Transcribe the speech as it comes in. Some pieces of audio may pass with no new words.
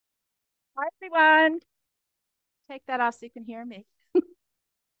Hi, everyone. Take that off so you can hear me.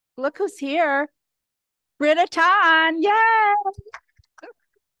 Look who's here. Britta Tonn. Yay!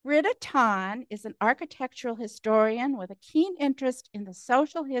 Britta Tonn is an architectural historian with a keen interest in the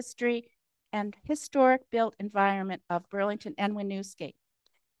social history and historic built environment of Burlington and Winooski.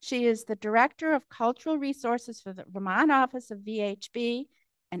 She is the Director of Cultural Resources for the Vermont office of VHB,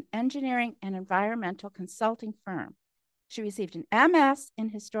 an engineering and environmental consulting firm. She received an MS in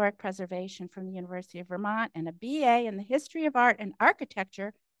Historic Preservation from the University of Vermont and a BA in the History of Art and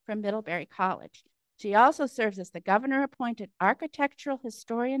Architecture from Middlebury College. She also serves as the governor-appointed architectural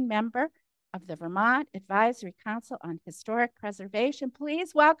historian member of the Vermont Advisory Council on Historic Preservation.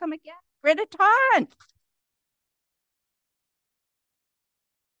 Please welcome again, Britta Tonn.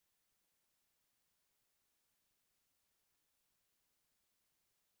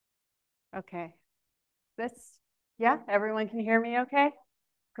 Okay. Yeah, everyone can hear me okay?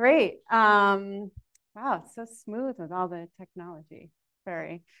 Great. Wow, so smooth with all the technology.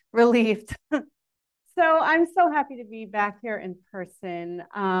 Very relieved. So I'm so happy to be back here in person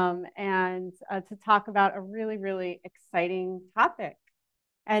and to talk about a really, really exciting topic.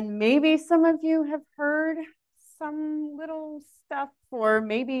 And maybe some of you have heard some little stuff or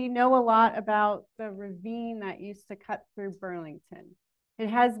maybe know a lot about the ravine that used to cut through Burlington. It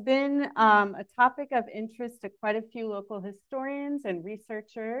has been a topic of interest to quite a few local historians and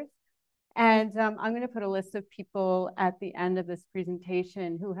researchers. And I'm going to put a list of people at the end of this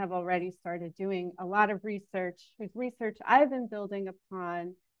presentation who have already started doing a lot of research, whose research I've been building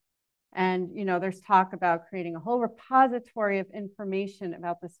upon. And, you know, there's talk about creating a whole repository of information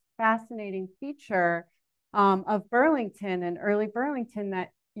about this fascinating feature of Burlington and early Burlington that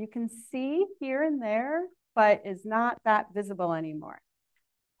you can see here and there, but is not that visible anymore.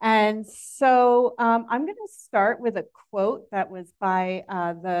 And so I'm going to start with a quote that was by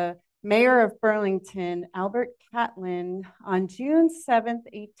the mayor of Burlington, Albert Catlin, on June 7th,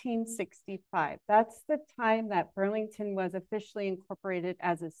 1865. That's the time that Burlington was officially incorporated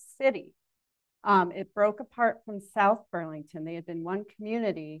as a city. It broke apart from South Burlington. They had been one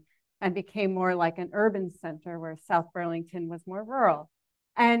community and became more like an urban center where South Burlington was more rural.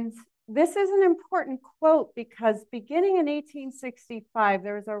 And this is an important quote because beginning in 1865,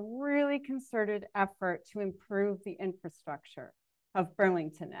 there was a really concerted effort to improve the infrastructure of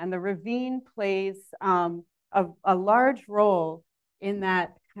Burlington. And the ravine plays a large role in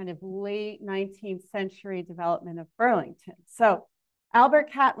that kind of late 19th century development of Burlington. So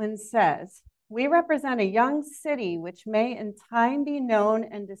Albert Catlin says, "We represent a young city which may in time be known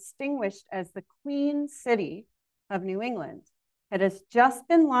and distinguished as the Queen City of New England. It has just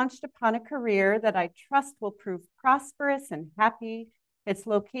been launched upon a career that I trust will prove prosperous and happy. Its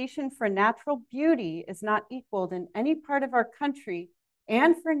location for natural beauty is not equaled in any part of our country,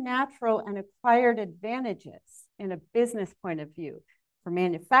 and for natural and acquired advantages in a business point of view, for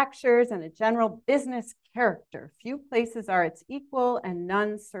manufacturers and a general business character. Few places are its equal and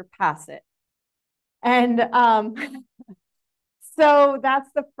none surpass it." And so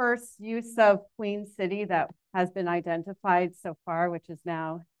that's the first use of Queen City that has been identified so far, which is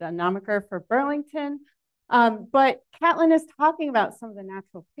now the nomiker for Burlington. But Catlin is talking about some of the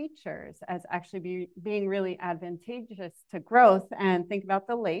natural features as actually being really advantageous to growth, and think about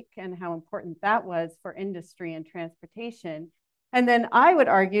the lake and how important that was for industry and transportation. And then I would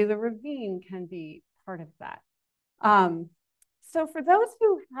argue the ravine can be part of that. So for those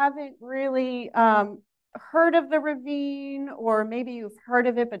who haven't really heard of the ravine, or maybe you've heard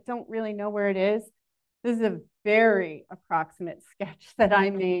of it but don't really know where it is, this is a very approximate sketch that I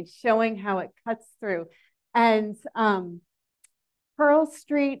made showing how it cuts through. And Pearl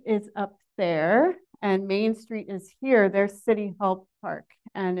Street is up there and Main Street is here. There's City Hall Park,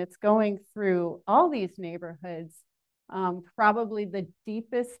 and it's going through all these neighborhoods. Probably the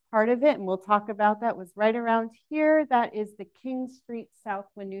deepest part of it, and we'll talk about that, was right around here. That is the King Street, South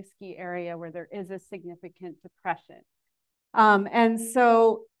Winooski area where there is a significant depression. And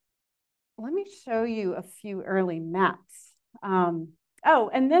so let me show you a few early maps.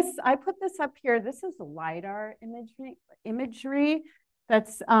 Oh, and I put this up here. This is LiDAR imagery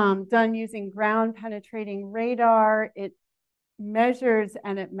that's done using ground penetrating radar. It measures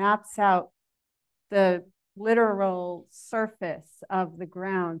and it maps out the literal surface of the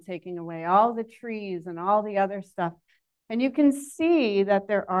ground, taking away all the trees and all the other stuff. And you can see that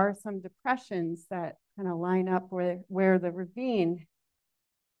there are some depressions that kind of line up where the ravine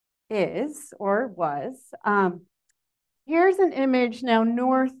is or was. Here's an image now.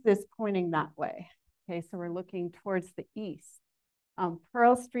 North is pointing that way. Okay, so we're looking towards the east.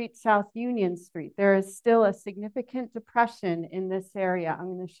 Pearl Street, South Union Street. There is still a significant depression in this area.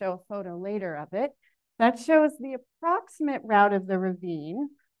 I'm going to show a photo later of it. That shows the approximate route of the ravine.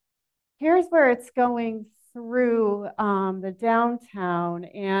 Here's where it's going through the downtown.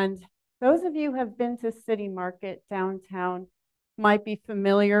 And those of you who have been to City Market downtown might be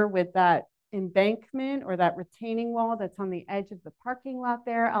familiar with that embankment or that retaining wall that's on the edge of the parking lot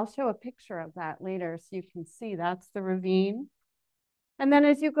there. I'll show a picture of that later so you can see that's the ravine. And then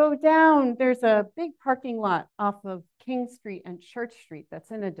as you go down, there's a big parking lot off of King Street and Church Street that's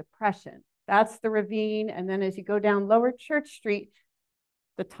in a depression. That's the ravine. And then as you go down Lower Church Street,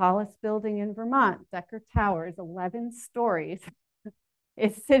 the tallest building in Vermont, Decker Towers, 11 stories,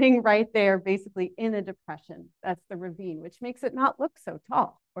 is sitting right there, basically in a depression. That's the ravine, which makes it not look so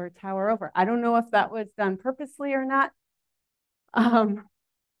tall or tower over. I don't know if that was done purposely or not.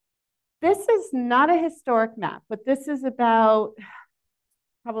 This is not a historic map, but this is about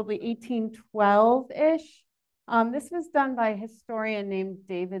probably 1812-ish. This was done by a historian named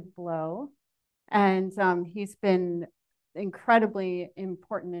David Blow, and he's been incredibly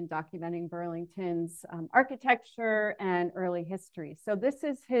important in documenting Burlington's architecture and early history. So this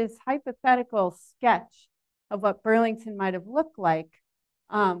is his hypothetical sketch of what Burlington might have looked like.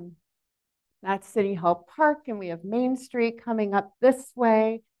 That's City Hall Park, and we have Main Street coming up this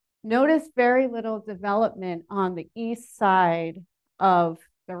way. Notice very little development on the east side of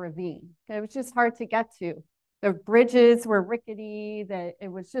the ravine. It was just hard to get to. The bridges were rickety, that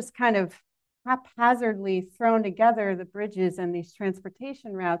it was just kind of haphazardly thrown together, the bridges and these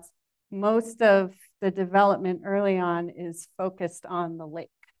transportation routes. Most of the development early on is focused on the lake.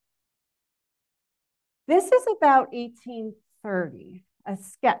 This is about 1830, a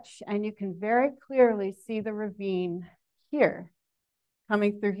sketch, and you can very clearly see the ravine here,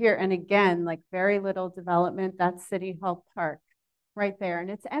 coming through here. And again, like very little development. That's City Hall Park right there. And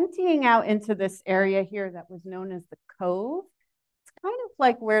it's emptying out into this area here that was known as the Cove. It's kind of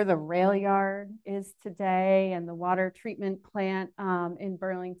like where the rail yard is today and the water treatment plant in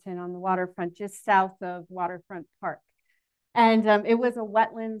Burlington on the waterfront, just south of Waterfront Park. And it was a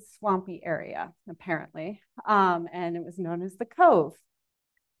wetland, swampy area, apparently. And it was known as the Cove.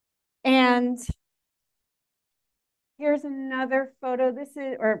 And here's another photo. This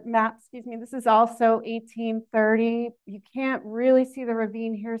is, or map, excuse me. This is also 1830. You can't really see the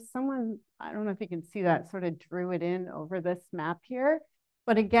ravine here. Someone, I don't know if you can see that, sort of drew it in over this map here.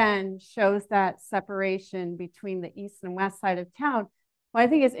 But again, shows that separation between the east and west side of town. What I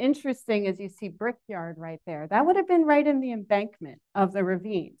think is interesting is you see Brickyard right there. That would have been right in the embankment of the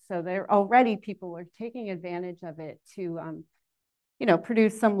ravine. So there already people were taking advantage of it to,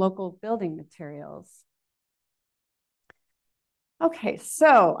 produce some local building materials. Okay,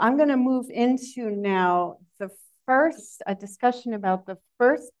 so I'm going to move into now a discussion about the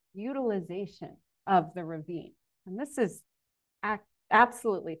first utilization of the ravine. And this is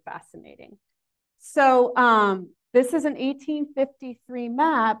absolutely fascinating. So this is an 1853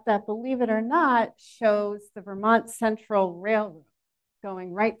 map that, believe it or not, shows the Vermont Central Railroad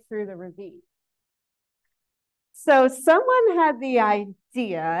going right through the ravine. So someone had the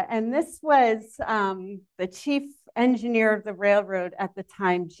idea, and this was the chief engineer of the railroad at the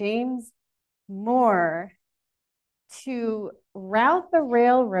time, James Moore, to route the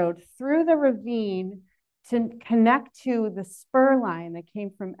railroad through the ravine to connect to the spur line that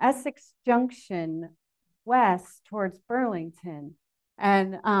came from Essex Junction west towards Burlington.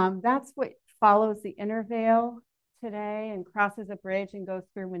 And that's what follows the Intervale today and crosses a bridge and goes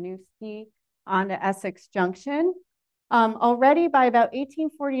through Winooski onto Essex Junction. Already by about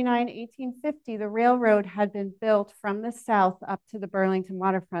 1849, 1850, the railroad had been built from the south up to the Burlington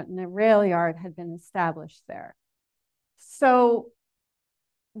waterfront, and a rail yard had been established there. So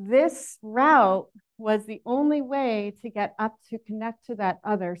this route was the only way to get up to connect to that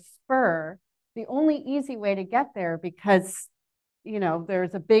other spur, the only easy way to get there, because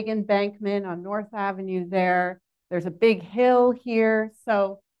there's a big embankment on North Avenue there. There's a big hill here.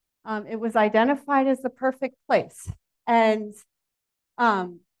 So it was identified as the perfect place. And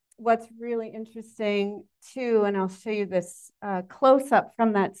what's really interesting too, and I'll show you this close up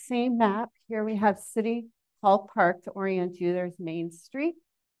from that same map. Here we have City Hall Park to orient you. There's Main Street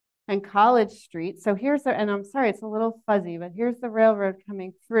and College Street. So here's and I'm sorry, it's a little fuzzy, but here's the railroad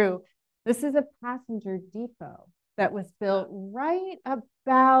coming through. This is a passenger depot that was built right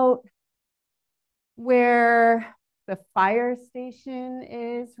about where the fire station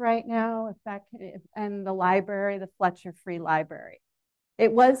is right now, and the library, the Fletcher Free Library.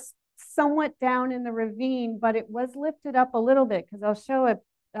 It was somewhat down in the ravine, but it was lifted up a little bit, because I'll show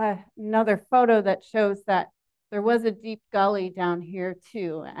another photo that shows that There was a deep gully down here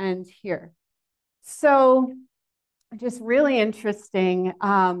too, and here. So just really interesting.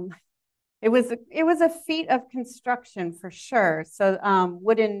 It was a feat of construction for sure. So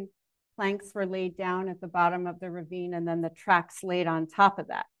wooden planks were laid down at the bottom of the ravine and then the tracks laid on top of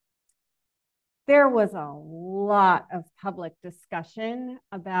that. There was a lot of public discussion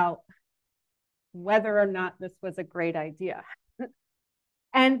about whether or not this was a great idea.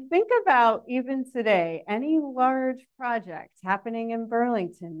 And think about even today, any large project happening in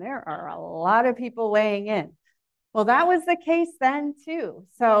Burlington, there are a lot of people weighing in. Well, that was the case then too.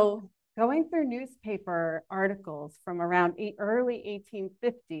 So going through newspaper articles from around early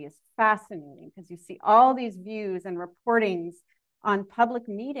 1850 is fascinating because you see all these views and reportings on public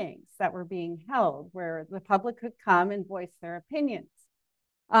meetings that were being held where the public could come and voice their opinions.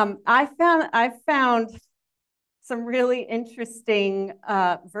 I found some really interesting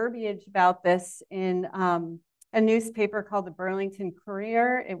verbiage about this in a newspaper called the Burlington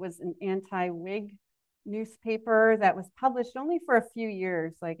Courier. It was an anti-Whig newspaper that was published only for a few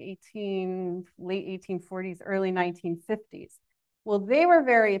years, like late 1840s, early 1950s. Well, they were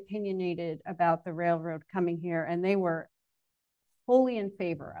very opinionated about the railroad coming here, and they were fully in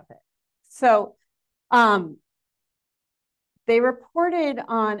favor of it. So they reported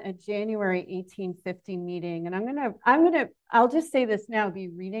on a January 1850 meeting, and I'll just say this now, be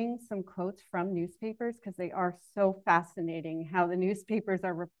reading some quotes from newspapers because they are so fascinating how the newspapers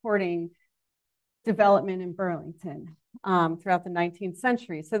are reporting development in Burlington throughout the 19th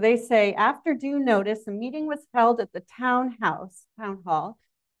century. So they say, after due notice, a meeting was held at the town hall,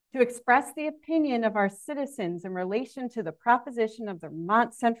 to express the opinion of our citizens in relation to the proposition of the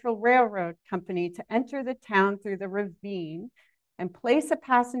Vermont Central Railroad Company to enter the town through the ravine and place a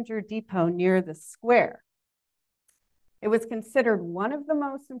passenger depot near the square. It was considered one of the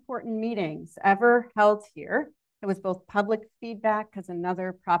most important meetings ever held here. It was both public feedback, because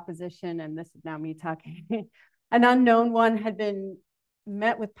another proposition, and this is now me talking, an unknown one had been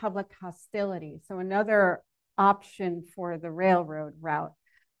met with public hostility. So another option for the railroad route.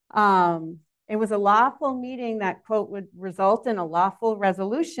 It was a lawful meeting that, quote, would result in a lawful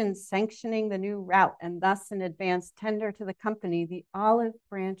resolution sanctioning the new route and thus an advance tender to the company, the olive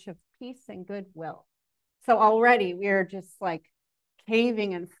branch of peace and goodwill. So already we are just like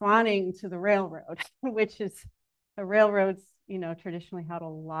caving and fawning to the railroad, which is the railroads, traditionally had a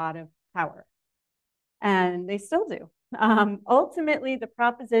lot of power, and they still do. Ultimately, the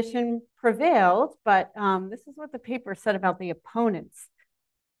proposition prevailed, but this is what the paper said about the opponents.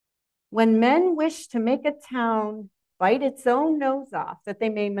 When men wish to make a town bite its own nose off, that they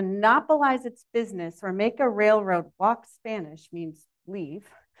may monopolize its business or make a railroad walk Spanish, means leave,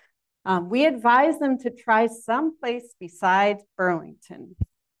 we advise them to try someplace besides Burlington.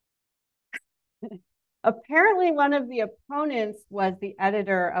 Apparently, one of the opponents was the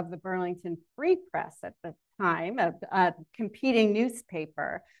editor of the Burlington Free Press at the time, a competing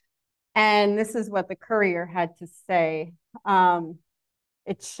newspaper. And this is what the Courier had to say.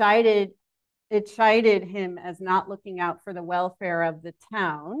 It chided him as not looking out for the welfare of the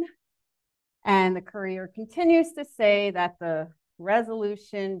town. And the Courier continues to say that the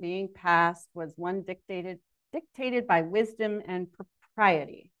resolution being passed was one dictated by wisdom and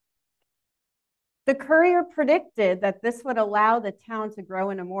propriety. The Courier predicted that this would allow the town to grow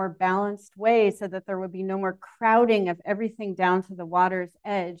in a more balanced way so that there would be no more crowding of everything down to the water's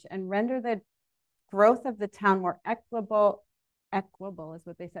edge and render the growth of the town more equitable is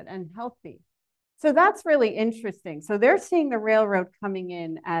what they said, and healthy. So that's really interesting. So they're seeing the railroad coming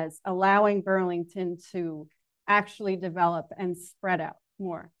in as allowing Burlington to actually develop and spread out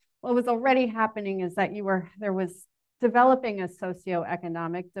more. What was already happening is that there was developing a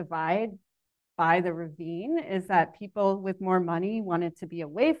socioeconomic divide by the ravine, is that people with more money wanted to be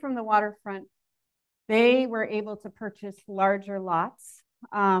away from the waterfront. They were able to purchase larger lots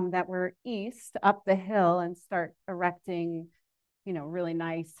that were east up the hill and start erecting, really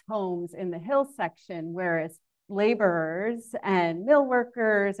nice homes in the hill section, whereas laborers and mill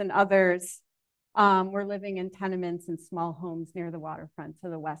workers and others were living in tenements and small homes near the waterfront to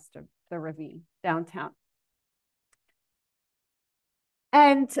the west of the ravine downtown.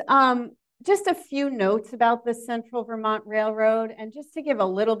 And just a few notes about the Central Vermont Railroad, and just to give a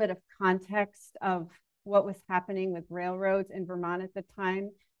little bit of context of what was happening with railroads in Vermont at the time.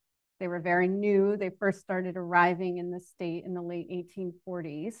 They were very new. They first started arriving in the state in the late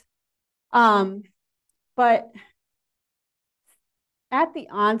 1840s. But at the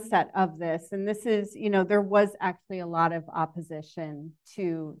onset of this, and this is, there was actually a lot of opposition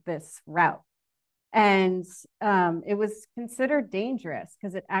to this route. And it was considered dangerous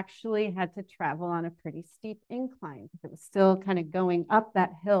because it actually had to travel on a pretty steep incline because it was still kind of going up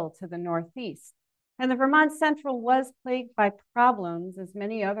that hill to the northeast. And the Vermont Central was plagued by problems, as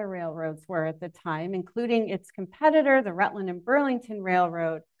many other railroads were at the time, including its competitor, the Rutland and Burlington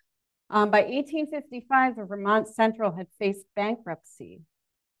Railroad. By 1855, the Vermont Central had faced bankruptcy.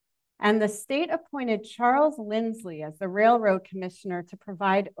 And the state appointed Charles Lindsley as the railroad commissioner to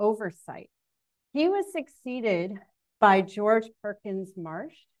provide oversight. He was succeeded by George Perkins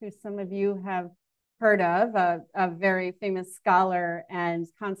Marsh, who some of you have heard of, a very famous scholar and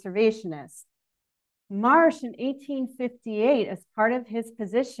conservationist. Marsh in 1858, as part of his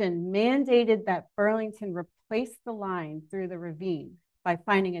position, mandated that Burlington replace the line through the ravine by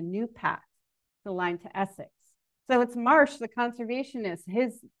finding a new path, the line to Essex. So it's Marsh, the conservationist.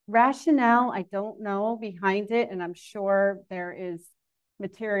 His rationale, I don't know behind it, and I'm sure there is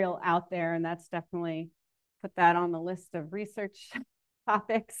material out there, and that's definitely put that on the list of research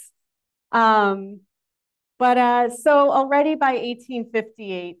topics. So already by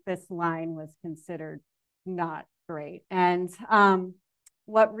 1858, this line was considered not great. And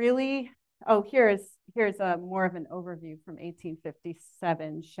what really, here's a more of an overview from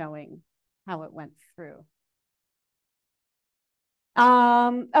 1857 showing how it went through.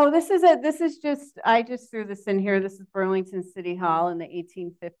 I just threw this in here. This is Burlington City Hall in the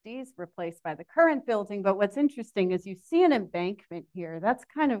 1850s, replaced by the current building. But what's interesting is you see an embankment here. That's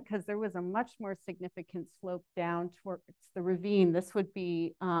kind of because there was a much more significant slope down towards the ravine. This would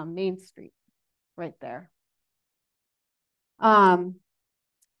be Main Street right there. The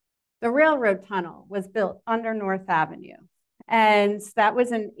railroad tunnel was built under North Avenue. And that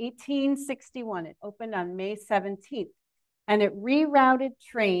was in 1861. It opened on May 17th. And it rerouted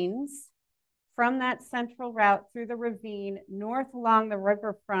trains from that central route through the ravine north along the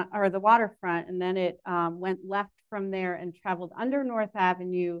riverfront or the waterfront. And then it went left from there and traveled under North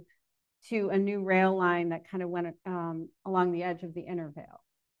Avenue to a new rail line that kind of went along the edge of the Intervale.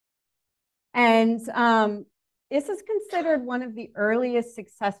 And this is considered one of the earliest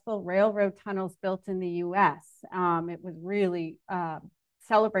successful railroad tunnels built in the US. It was really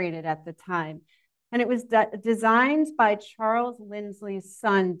celebrated at the time. And it was designed by Charles Lindsley's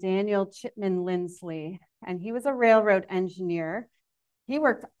son, Daniel Chipman Lindsley. And he was a railroad engineer. He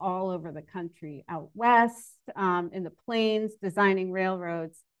worked all over the country, out west, in the plains, designing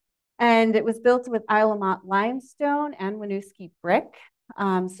railroads. And it was built with Isle of Mont limestone and Winooski brick.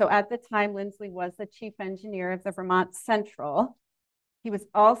 So at the time, Lindsley was the chief engineer of the Vermont Central. He was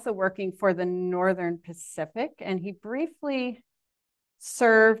also working for the Northern Pacific, and he briefly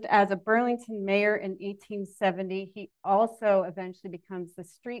served as a Burlington mayor in 1870. He also eventually becomes the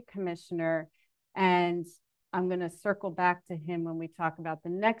street commissioner, and I'm going to circle back to him when we talk about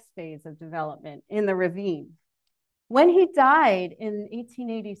the next phase of development in the ravine. When he died in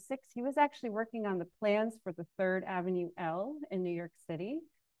 1886, he was actually working on the plans for the 3rd Avenue L in New York City.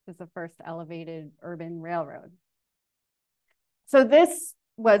 It was the first elevated urban railroad. So this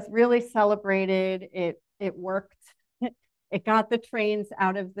was really celebrated. It worked. It got the trains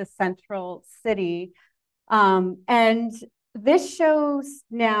out of the central city. And this shows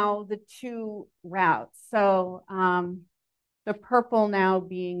now the two routes. So the purple now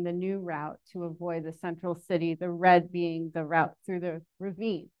being the new route to avoid the central city, the red being the route through the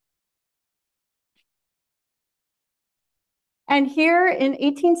ravine. And here in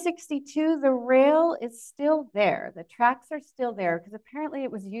 1862, the rail is still there. The tracks are still there because apparently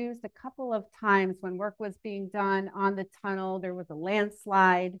it was used a couple of times when work was being done on the tunnel. There was a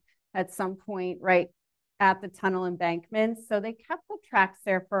landslide at some point right at the tunnel embankment. So they kept the tracks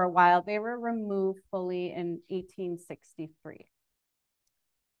there for a while. They were removed fully in 1863.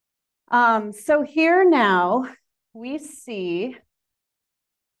 So here now we see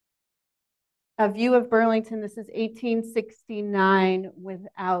a view of Burlington. This is 1869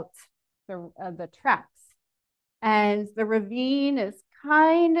 without the tracks. And the ravine is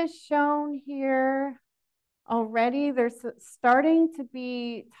kind of shown here already. There's starting to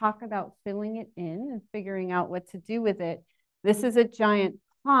be talk about filling it in and figuring out what to do with it. This is a giant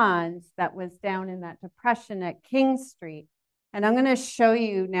pond that was down in that depression at King Street. And I'm going to show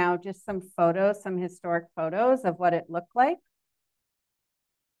you now just some photos, some historic photos of what it looked like.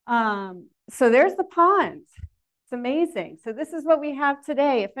 So there's the pond. It's amazing. So this is what we have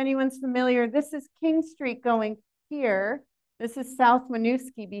today. If anyone's familiar, this is King Street going here. This is South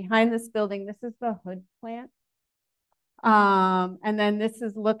Winooski behind this building. This is the Hood plant. And then this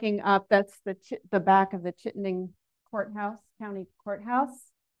is looking up. That's the back of the Chittenden Courthouse, County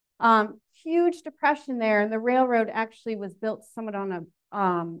Courthouse. Huge depression there. And the railroad actually was built somewhat on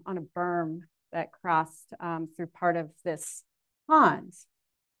a berm that crossed through part of this pond.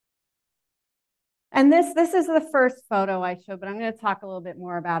 And this is the first photo I showed, but I'm going to talk a little bit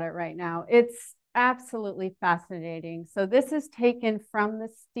more about it right now. It's absolutely fascinating. So this is taken from the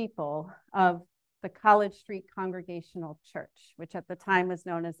steeple of the College Street Congregational Church, which at the time was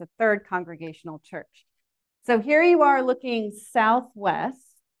known as the Third Congregational Church. So here you are looking southwest.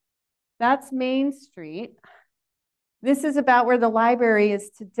 That's Main Street. This is about where the library is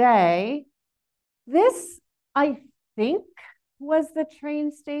today. This, I think, was the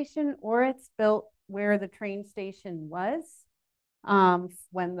train station, or it's built where the train station was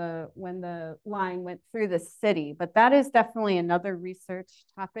when the line went through the city. But that is definitely another research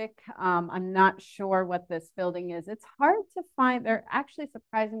topic. I'm not sure what this building is. It's hard to find. There actually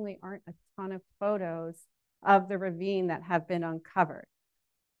surprisingly aren't a ton of photos of the ravine that have been uncovered.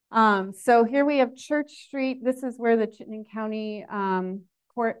 So here we have Church Street. This is where the Chittenden County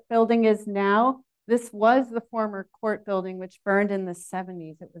Court building is now. This was the former court building, which burned in the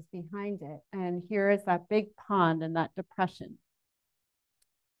 70s. It was behind it. And here is that big pond and that depression.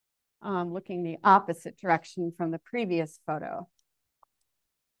 Looking the opposite direction from the previous photo.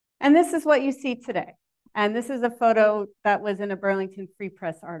 And this is what you see today. And this is a photo that was in a Burlington Free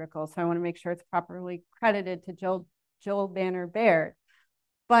Press article. So I want to make sure it's properly credited to Joel Banner Baird.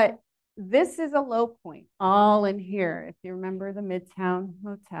 But this is a low point all in here. If you remember the Midtown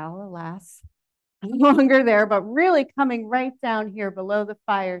Motel, alas, no longer there, but really coming right down here below the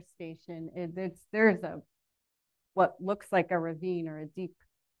fire station. There's what looks like a ravine or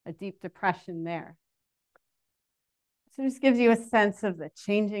a deep depression there. So this gives you a sense of the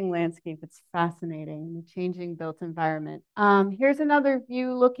changing landscape. It's fascinating, the changing built environment. Here's another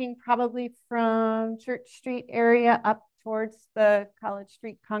view looking probably from Church Street area up towards the College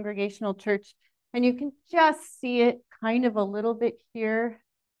Street Congregational Church. And you can just see it kind of a little bit here.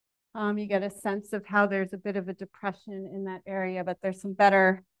 You get a sense of how there's a bit of a depression in that area, but there's some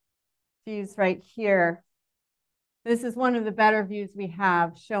better views right here. This is one of the better views we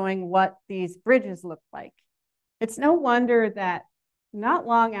have showing what these bridges look like. It's no wonder that not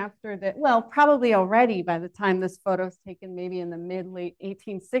long after that, well, probably already by the time this photo is taken, maybe in the mid-late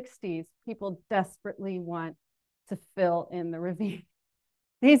 1860s, people desperately want to fill in the ravine.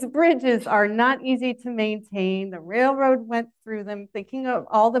 These bridges are not easy to maintain. The railroad went through them, thinking of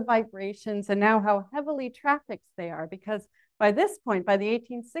all the vibrations and now how heavily trafficked they are, because by this point, by the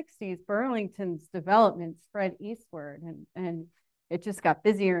 1860s, Burlington's development spread eastward and it just got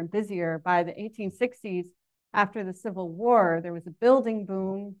busier and busier. By the 1860s, after the Civil War, there was a building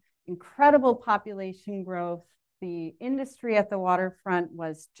boom, incredible population growth. The industry at the waterfront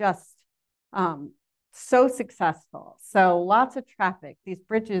was just so successful. So lots of traffic. These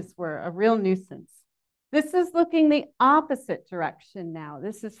bridges were a real nuisance. This is looking the opposite direction now.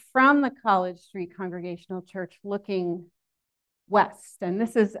 This is from the College Street Congregational Church looking west. And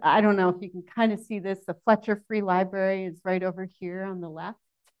this is, I don't know if you can kind of see this, the Fletcher Free Library is right over here on the left.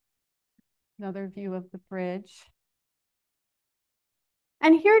 Another view of the bridge.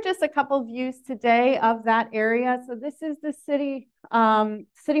 And here are just a couple views today of that area. So this is the city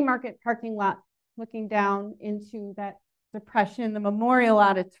market parking lot looking down into that depression. The Memorial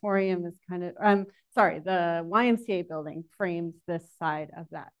Auditorium is kind of, the YMCA building frames this side of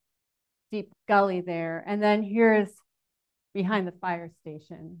that deep gully there. And then here's behind the fire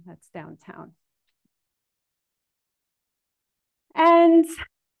station, that's downtown. And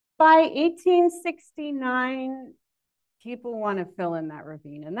by 1869, people want to fill in that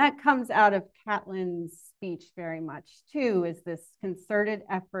ravine. And that comes out of Catlin's speech very much too, is this concerted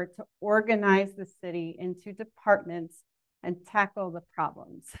effort to organize the city into departments and tackle the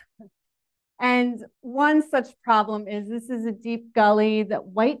problems. And one such problem is this is a deep gully. That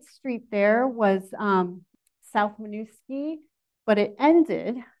White Street there was South Winooski, but it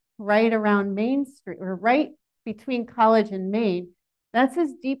ended right around Main Street, or right between College and Main. That's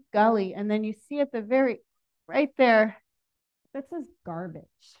this deep gully. And then you see at the very, right there, this is garbage.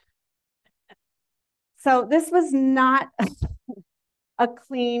 So this was not a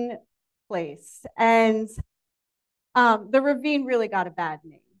clean place. And the ravine really got a bad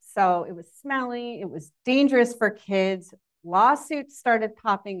name. So it was smelly, it was dangerous for kids. Lawsuits started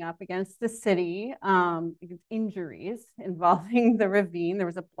popping up against the city, injuries involving the ravine. There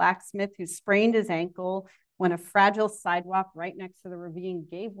was a blacksmith who sprained his ankle when a fragile sidewalk right next to the ravine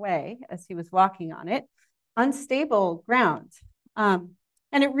gave way as he was walking on it. Unstable ground. And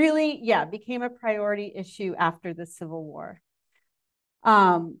it really, became a priority issue after the Civil War.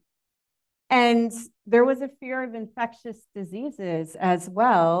 And there was a fear of infectious diseases as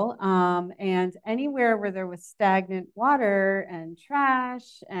well. And anywhere where there was stagnant water and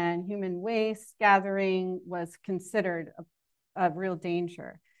trash and human waste gathering was considered a real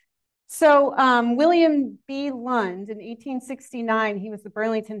danger. So William B. Lund, in 1869, he was the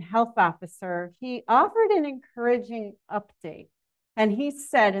Burlington health officer. He offered an encouraging update. And he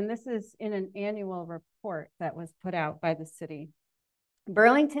said, and this is in an annual report that was put out by the city,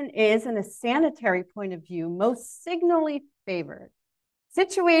 Burlington is, in a sanitary point of view, most signally favored.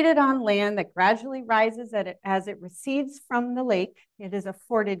 Situated on land that gradually rises as it recedes from the lake, it is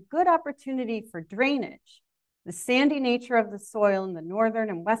afforded good opportunity for drainage. The sandy nature of the soil in the northern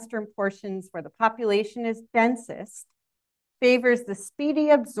and western portions where the population is densest favors the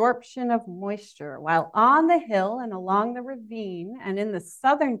speedy absorption of moisture, while on the hill and along the ravine and in the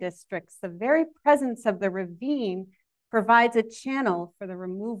southern districts, the very presence of the ravine provides a channel for the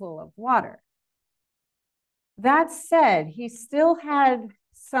removal of water. That said, he still had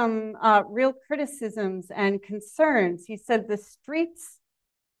some real criticisms and concerns. He said the streets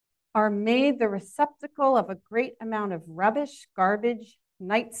are made the receptacle of a great amount of rubbish, garbage,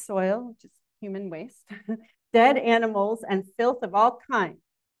 night soil, which is human waste, dead animals, and filth of all kinds.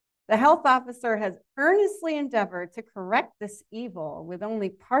 The health officer has earnestly endeavored to correct this evil with only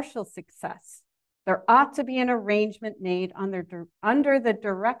partial success. There ought to be an arrangement made under the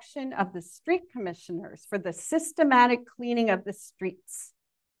direction of the street commissioners for the systematic cleaning of the streets.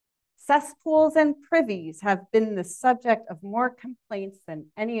 Cesspools and privies have been the subject of more complaints than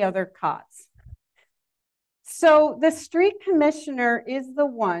any other cause. So the street commissioner is the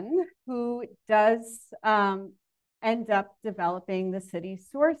one who does end up developing the city's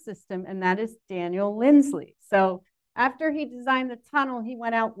sewer system, and that is Daniel Lindsley. So after he designed the tunnel, he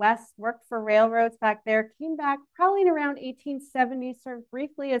went out west, worked for railroads back there, came back probably in around 1870, served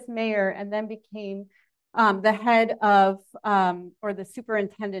briefly as mayor, and then became the head of, or the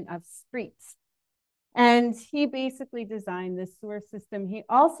superintendent of streets. And he basically designed the sewer system. He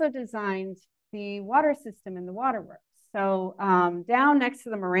also designed the water system and the waterworks. So down next to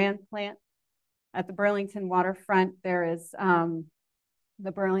the Moran plant at the Burlington waterfront, there is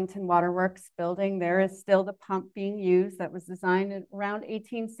the Burlington Waterworks building. There is still the pump being used that was designed around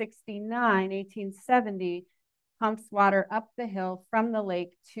 1869, 1870, pumps water up the hill from the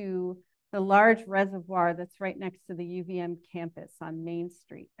lake to the large reservoir that's right next to the UVM campus on Main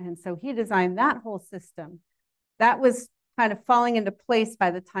Street. And so he designed that whole system. That was kind of falling into place by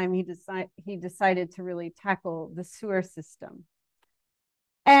the time he decided to really tackle the sewer system.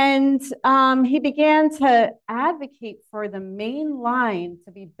 And he began to advocate for the main line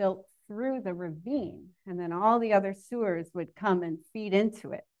to be built through the ravine, and then all the other sewers would come and feed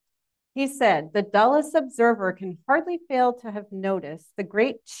into it. He said, the dullest observer can hardly fail to have noticed the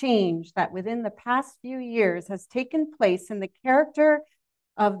great change that within the past few years has taken place in the character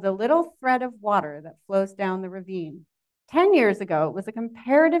of the little thread of water that flows down the ravine. 10 years ago, it was a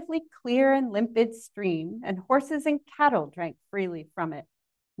comparatively clear and limpid stream, and horses and cattle drank freely from it.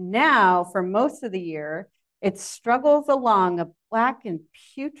 Now, for most of the year, it struggles along a black and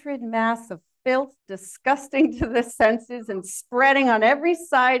putrid mass of filth, disgusting to the senses and spreading on every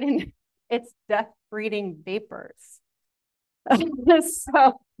side in its death-breeding vapors.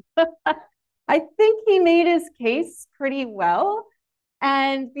 So I think he made his case pretty well.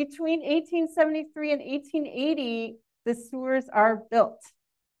 And between 1873 and 1880, the sewers are built.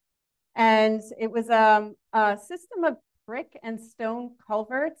 And it was a system of brick and stone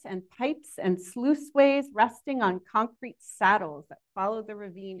culverts and pipes and sluiceways resting on concrete saddles that followed the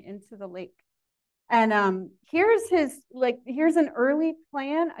ravine into the lake. And here's an early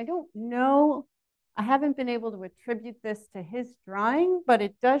plan. I don't know, I haven't been able to attribute this to his drawing, but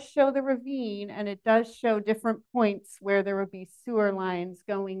it does show the ravine and it does show different points where there would be sewer lines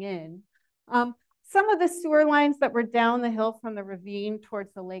going in. Some of the sewer lines that were down the hill from the ravine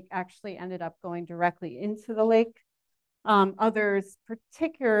towards the lake actually ended up going directly into the lake. Others,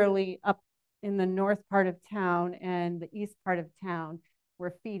 particularly up in the north part of town and the east part of town,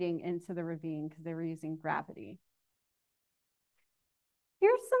 were feeding into the ravine because they were using gravity.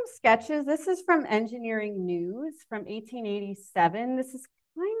 Here's some sketches. This is from Engineering News from 1887. This is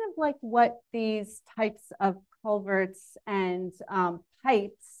kind of like what these types of culverts and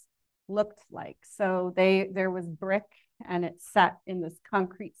pipes looked like. So there was brick and it sat in this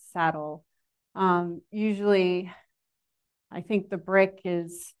concrete saddle. Usually, I think the brick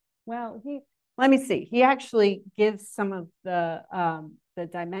is, well, let me see. He actually gives some of the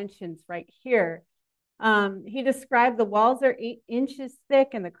dimensions right here. He described the walls are 8 inches thick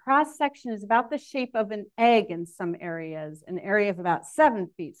and the cross section is about the shape of an egg in some areas, an area of about 7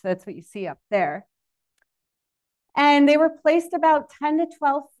 feet. So that's what you see up there. And they were placed about 10 to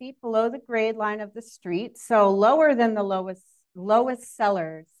 12 feet below the grade line of the street, so lower than the lowest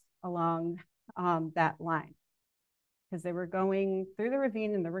cellars along that line, because they were going through the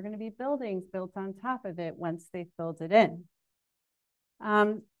ravine and there were going to be buildings built on top of it once they filled it in.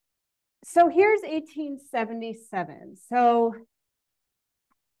 So here's 1877. So I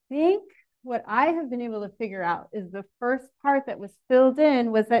think what I have been able to figure out is the first part that was filled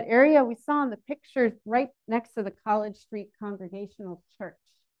in was that area we saw in the pictures right next to the College Street Congregational Church.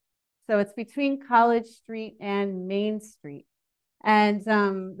 So it's between College Street and Main Street. And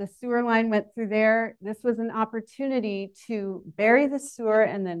the sewer line went through there. This was an opportunity to bury the sewer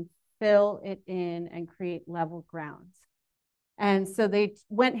and then fill it in and create level grounds. And so they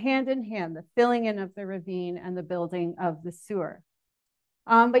went hand in hand, the filling in of the ravine and the building of the sewer.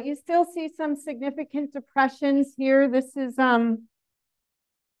 But you still see some significant depressions here. This is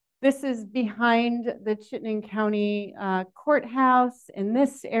behind the Chittenden County Courthouse in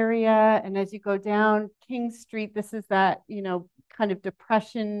this area. And as you go down King Street, this is that, kind of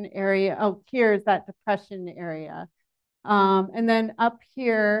depression area. Oh, here's that depression area. And then up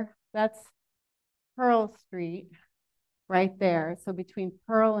here, that's Pearl Street right there. So between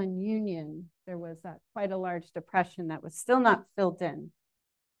Pearl and Union, there was quite a large depression that was still not filled in.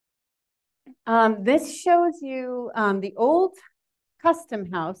 This shows you the old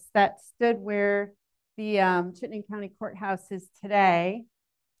custom house that stood where the Chittenden County Courthouse is today.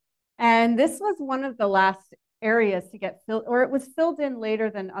 And this was one of the last areas to get filled, or it was filled in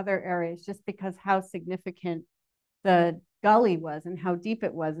later than other areas just because how significant the gully was and how deep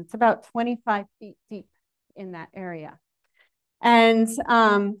it was. It's about 25 feet deep in that area. And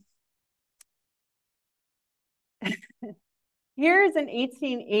here's an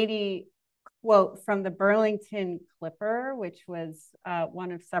 1880 quote from the Burlington Clipper, which was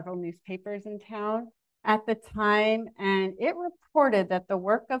one of several newspapers in town at the time. And it reported that the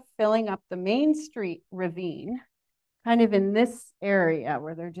work of filling up the Main Street ravine, kind of in this area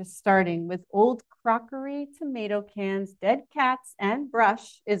where they're just starting with old crockery, tomato cans, dead cats, and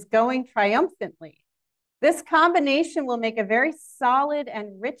brush, is going triumphantly. This combination will make a very solid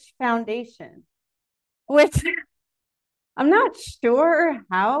and rich foundation, which I'm not sure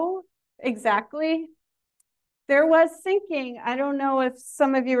how exactly. There was sinking. I don't know if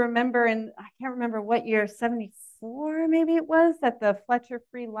some of you remember, and I can't remember what year, 74 maybe it was, that the Fletcher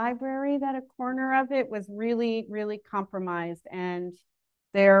Free Library, that a corner of it was really, really compromised. And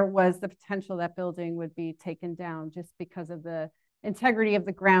there was the potential that building would be taken down just because of the integrity of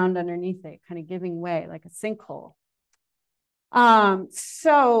the ground underneath it, kind of giving way like a sinkhole.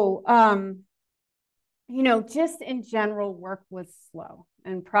 Just in general, work was slow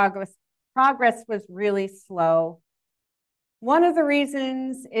and progress was really slow. One of the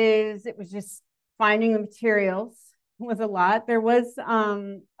reasons is it was just finding the materials was a lot. There was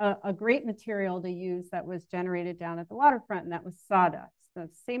a great material to use that was generated down at the waterfront, and that was sawdust. The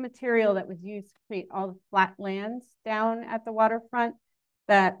same material that was used to create all the flat lands down at the waterfront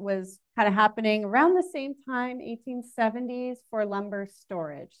that was kind of happening around the same time, 1870s, for lumber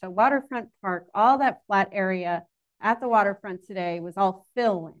storage. So Waterfront Park, all that flat area at the waterfront today was all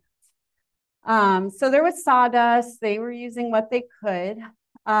fill lands. So there was sawdust. They were using what they could.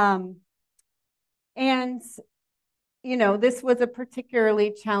 This was a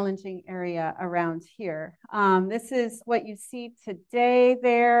particularly challenging area around here. This is what you see today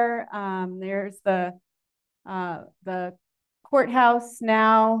there. There's the courthouse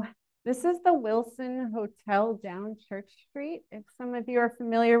now. This is the Wilson Hotel down Church Street, if some of you are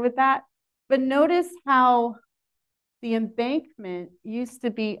familiar with that. But notice how the embankment used to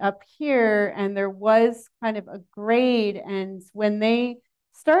be up here, and there was kind of a grade. And when they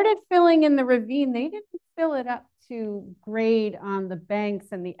started filling in the ravine, they didn't fill it up to grade on the banks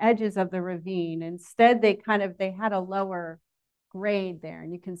and the edges of the ravine. Instead, they had a lower grade there.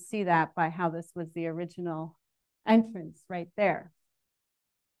 And you can see that by how this was the original entrance right there.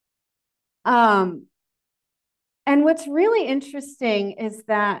 And what's really interesting is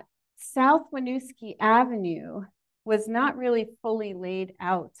that South Winooski Avenue was not really fully laid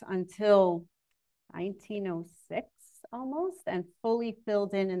out until 1906 almost, and fully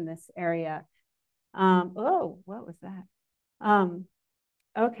filled in this area. Oh, what was that?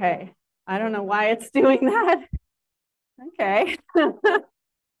 Okay, I don't know why it's doing that. Okay,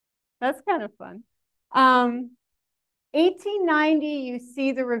 that's kind of fun. 1890, you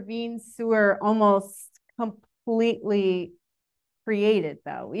see the ravine sewer almost completely created,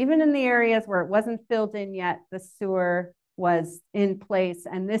 though. Even in the areas where it wasn't filled in yet, the sewer was in place.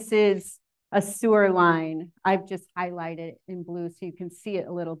 And this is a sewer line. I've just highlighted it in blue so you can see it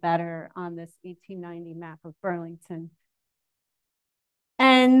a little better on this 1890 map of Burlington.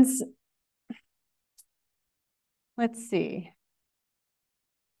 And let's see.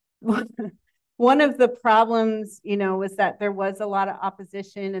 One of the problems, was that there was a lot of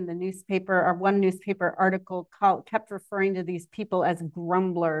opposition in the newspaper, or one newspaper article kept referring to these people as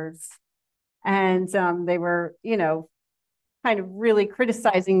grumblers. And they were, kind of really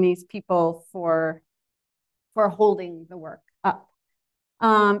criticizing these people for holding the work up. In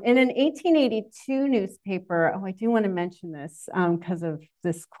an 1882 newspaper, I do want to mention this because of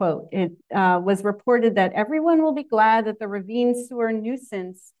this quote, it was reported that everyone will be glad that the Ravine sewer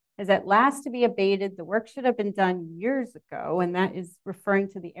nuisance is at last to be abated. The work should have been done years ago, and that is referring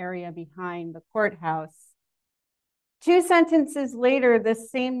to the area behind the courthouse. 2 sentences later,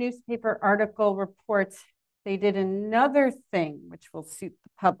 this same newspaper article reports they did another thing which will suit the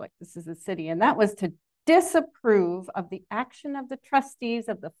public. This is the city, and that was to disapprove of the action of the trustees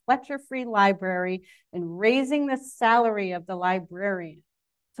of the Fletcher Free Library in raising the salary of the librarian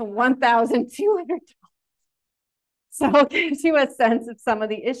to $1,200. So it gives you a sense of some of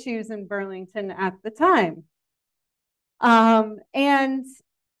the issues in Burlington at the time. And,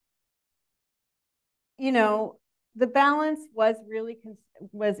 the balance was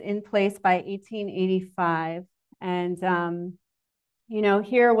in place by 1885. And,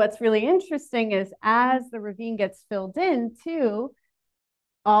 here what's really interesting is as the ravine gets filled in too,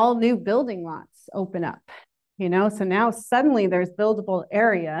 all new building lots open up, so now suddenly there's buildable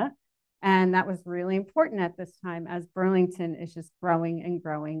area. And that was really important at this time as Burlington is just growing and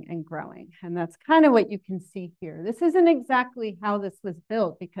growing and growing. And that's kind of what you can see here. This isn't exactly how this was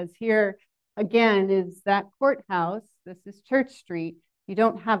built, because here again is that courthouse. This is Church Street. You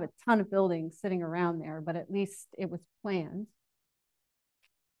don't have a ton of buildings sitting around there, but at least it was planned.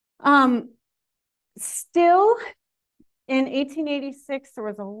 Still, in 1886, there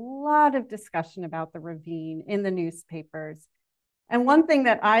was a lot of discussion about the ravine in the newspapers. And one thing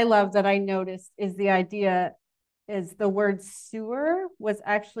that I love that I noticed is the idea is the word sewer was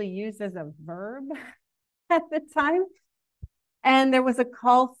actually used as a verb at the time. And there was a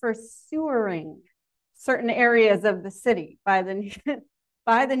call for sewering certain areas of the city by the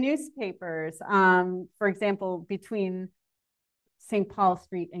newspapers. For example, between St. Paul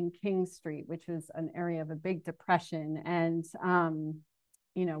Street and King Street, which was an area of a big depression. And,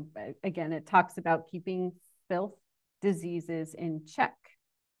 again, it talks about keeping filth, diseases in check.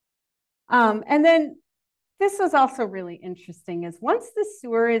 And then this was also really interesting is once the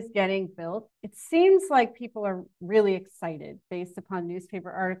sewer is getting built, it seems like people are really excited based upon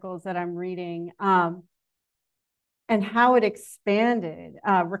newspaper articles that I'm reading and how it expanded.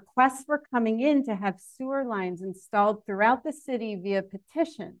 Requests were coming in to have sewer lines installed throughout the city via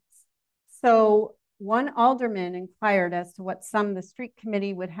petitions. So one alderman inquired as to what sum the street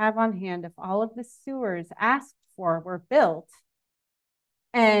committee would have on hand if all of the sewers asked for were built.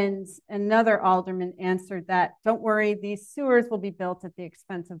 And another alderman answered that, don't worry, these sewers will be built at the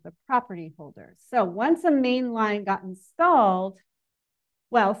expense of the property holders. So once a main line got installed,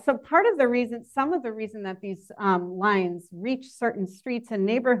 so part of the reason, some of the reason that these lines reach certain streets and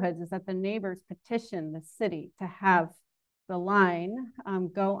neighborhoods is that the neighbors petitioned the city to have the line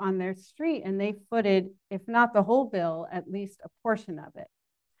go on their street, and they footed, if not the whole bill, at least a portion of it.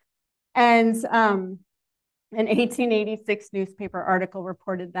 And an 1886 newspaper article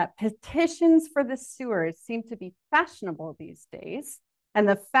reported that petitions for the sewers seem to be fashionable these days, and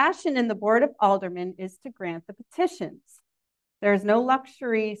the fashion in the Board of Aldermen is to grant the petitions. There is no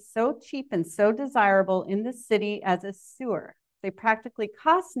luxury so cheap and so desirable in the city as a sewer. They practically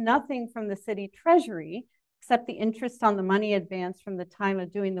cost nothing from the city treasury, except the interest on the money advanced from the time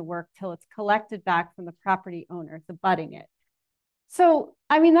of doing the work till it's collected back from the property owners abutting it. So,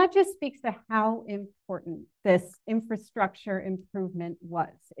 that just speaks to how important this infrastructure improvement was.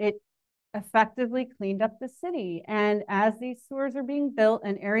 It effectively cleaned up the city. And as these sewers are being built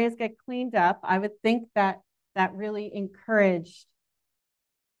and areas get cleaned up, I would think that really encouraged,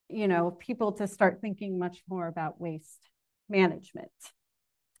 people to start thinking much more about waste management.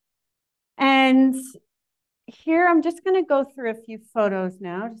 And here, I'm just going to go through a few photos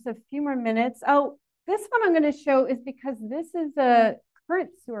now, just a few more minutes. Oh, this one I'm going to show is because this is a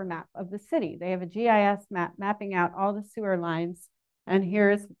current sewer map of the city. They have a GIS map mapping out all the sewer lines. And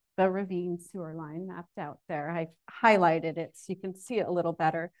here's the Ravine sewer line mapped out there. I highlighted it so you can see it a little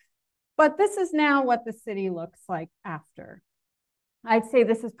better. But this is now what the city looks like after. I'd say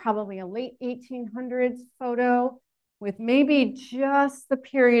this is probably a late 1800s photo. with maybe just the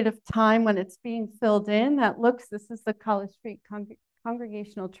period of time when it's being filled in. This is the College Street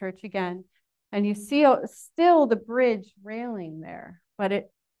Congregational Church again. And you see still the bridge railing there, but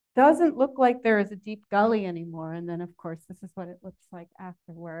it doesn't look like there is a deep gully anymore. And then, of course, this is what it looks like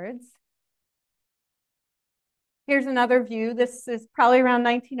afterwards. Here's another view. This is probably around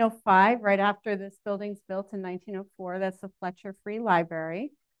 1905, right after this building's built in 1904. That's the Fletcher Free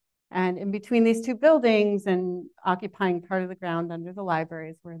Library. And in between these two buildings and occupying part of the ground under the library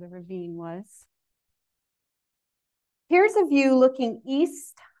is where the ravine was. Here's a view looking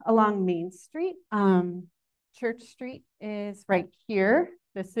east along Main Street. Church Street is right here.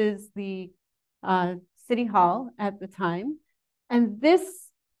 This is the City Hall at the time. And this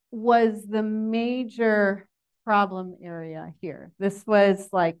was the major problem area here. This was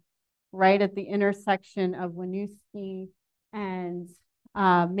like right at the intersection of Winooski and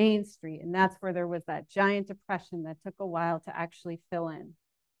Main Street. And that's where there was that giant depression that took a while to actually fill in.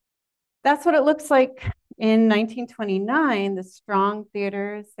 That's what it looks like in 1929. The Strong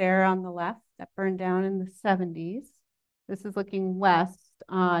Theater is there on the left that burned down in the 70s. This is looking west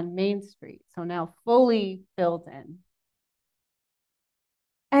on Main Street, so now fully filled in.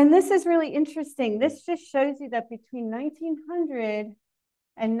 And this is really interesting. This just shows you that between 1900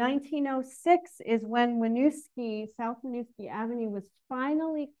 and 1906 is when South Winooski Avenue was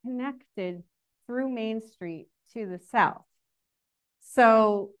finally connected through Main Street to the south.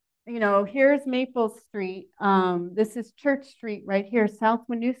 So, you know, here's Maple Street. This is Church Street right here. South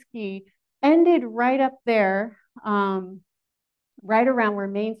Winooski ended right up there, right around where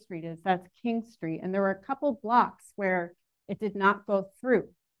Main Street is. That's King Street. And there were a couple blocks where it did not go through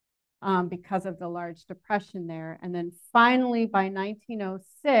because of the large depression there. And then finally by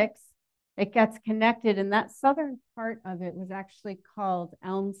 1906, it gets connected. And that southern part of it was actually called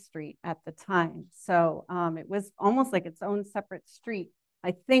Elm Street at the time. So it was almost like its own separate street.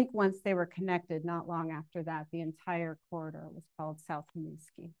 I think once they were connected, not long after that, the entire corridor was called South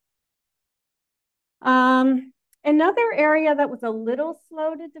Winooski. Another area that was a little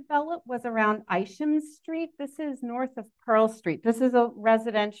slow to develop was around Isham Street. This is north of Pearl Street. This is a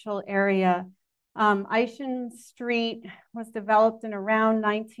residential area. Isham Street was developed in around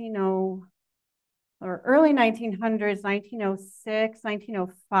early 1900s, 1906,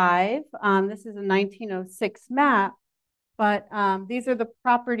 1905. This is a 1906 map, but these are the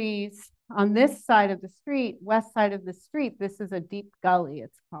properties on this side of the street, west side of the street. This is a deep gully,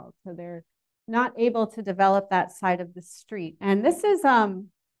 it's called. So they're not able to develop that side of the street. And this is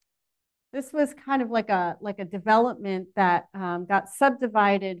this was kind of like a development that got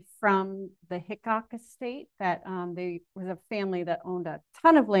subdivided from the Hickok estate. That there was a family that owned a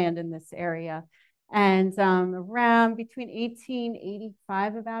ton of land in this area. And around between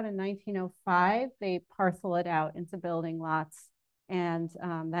 1885 about and 1905, they parcel it out into building lots. And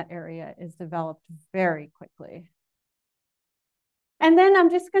that area is developed very quickly. And then I'm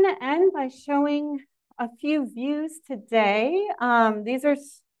just going to end by showing a few views today. These are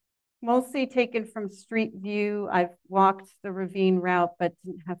mostly taken from street view. I've walked the ravine route, but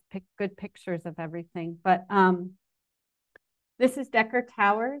didn't have good pictures of everything. But this is Decker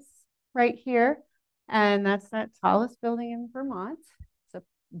Towers right here. And that's that tallest building in Vermont. It's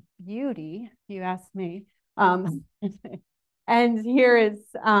a beauty, if you ask me. And here is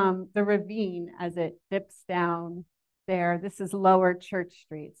the ravine as it dips down there. This is Lower Church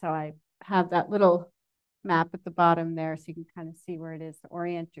Street. So I have that little map at the bottom there so you can kind of see where it is to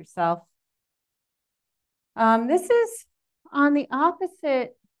orient yourself. This is on the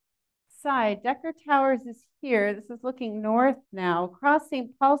opposite side. Decker Towers is here. This is looking north now, across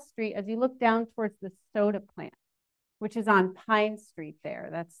St. Paul Street as you look down towards the soda plant, which is on Pine Street there.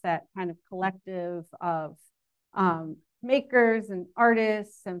 That's that kind of collective of makers and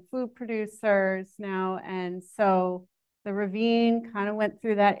artists and food producers now. And so the ravine kind of went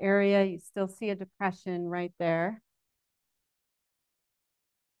through that area. You still see a depression right there.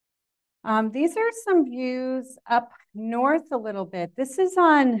 These are some views up north a little bit. This is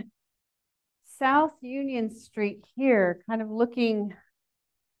on South Union Street here, kind of looking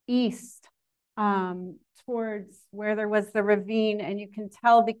east towards where there was the ravine. And you can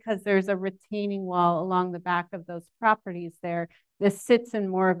tell because there's a retaining wall along the back of those properties there. This sits in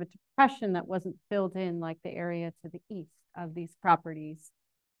more of a depression that wasn't filled in like the area to the east of these properties.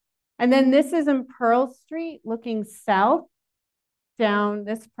 And then this is in Pearl Street looking south down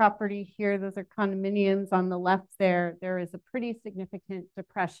this property here. Those are condominiums on the left there. There is a pretty significant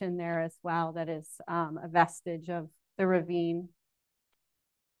depression there as well that is a vestige of the ravine.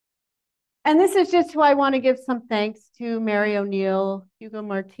 And this is just who I want to give some thanks to: Mary O'Neill, Hugo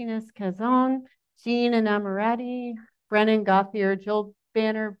Martinez Cazon, Jean and Amoretti, Brennan Gothier, Joel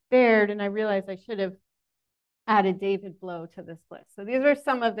Banner Baird, and I realized I should have added David Blow to this list. So these are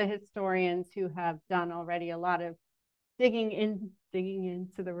some of the historians who have done already a lot of digging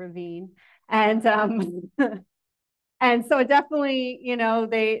into the ravine. And and so definitely, you know,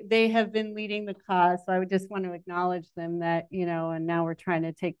 they have been leading the cause. So I would just want to acknowledge them that, you know, and now we're trying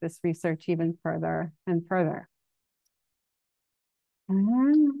to take this research even further and further.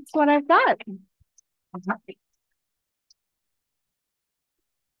 And that's what I've got.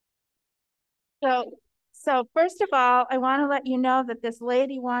 So first of all, I want to let you know that this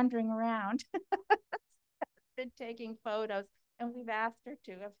lady wandering around has been taking photos, and we've asked her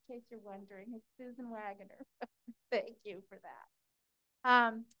to, in case you're wondering. It's Susan Wagoner. Thank you for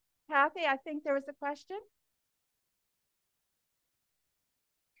that. Kathy, I think there was a question.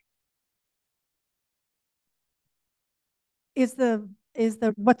 Is the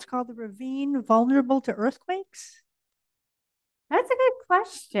what's called the ravine vulnerable to earthquakes? That's a good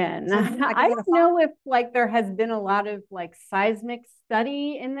question. So I don't know if like there has been a lot of like seismic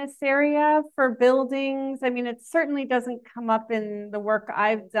study in this area for buildings. I mean, it certainly doesn't come up in the work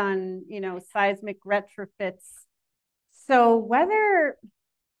I've done, you know, seismic retrofits. So whether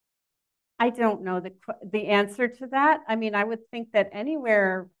I don't know the answer to that. I mean, I would think that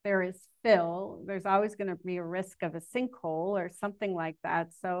anywhere there is fill, there's always going to be a risk of a sinkhole or something like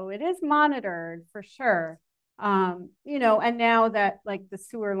that. So it is monitored for sure. You know, and now that like the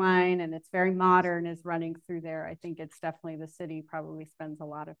sewer line and it's very modern is running through there, I think it's definitely the city probably spends a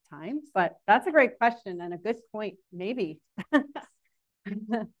lot of time. But that's a great question and a good point, maybe.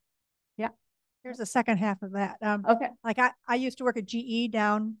 Yeah. Here's the second half of that. Okay. Like I used to work at GE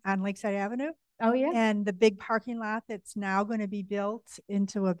down on Lakeside Avenue. Oh, yeah. And the big parking lot that's now going to be built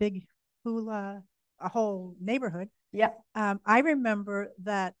into a big hula, a whole neighborhood. Yeah. I remember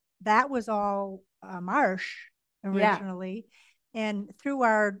that was all marsh originally. Yeah. And through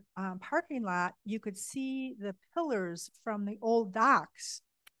our parking lot, you could see the pillars from the old docks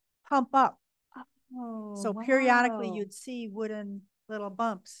pump up. Oh, so wow. Periodically you'd see wooden little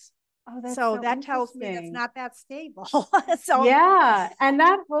bumps. Oh, that's so so that tells me that's not that stable. So yeah, and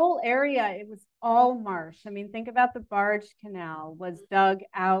that whole area, it was all marsh. I mean, think about the barge canal was dug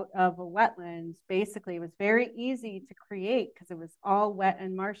out of a wetlands. Basically, it was very easy to create because it was all wet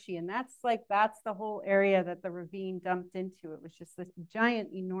and marshy. And that's the whole area that the ravine dumped into. It was just this giant,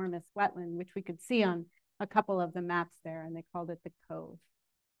 enormous wetland, which we could see on a couple of the maps there, and they called it the Cove.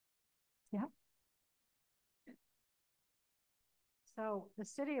 Yeah. So the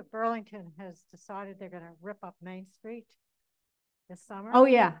city of Burlington has decided they're going to rip up Main Street this summer. Oh,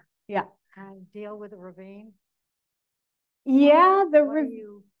 yeah. Yeah. And deal with the ravine. Yeah. What do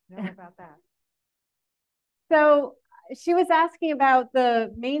you know about that? So she was asking about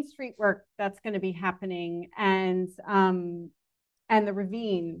the Main Street work that's going to be happening and the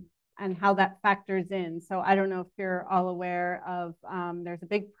ravine and how that factors in. So I don't know if you're all aware of, there's a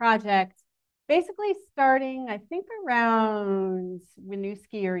big project basically starting, I think, around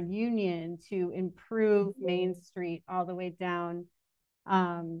Winooski or Union to improve Main Street all the way down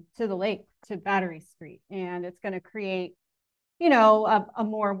to the lake, to Battery Street. And it's going to create, you know, a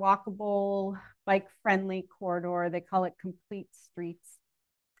more walkable, bike-friendly corridor. They call it complete streets.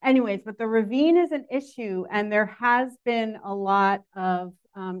 Anyways, but the ravine is an issue, and there has been a lot of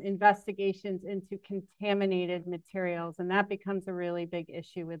investigations into contaminated materials, and that becomes a really big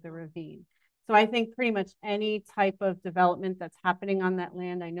issue with the ravine. So I think pretty much any type of development that's happening on that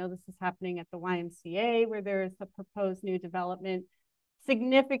land, I know this is happening at the YMCA where there's a proposed new development,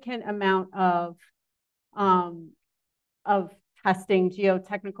 significant amount of testing,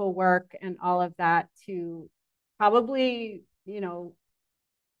 geotechnical work and all of that to probably, you know,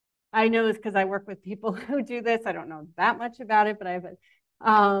 I know this because I work with people who do this. I don't know that much about it, but I have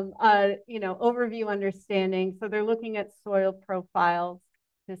a you know, overview understanding. So they're looking at soil profiles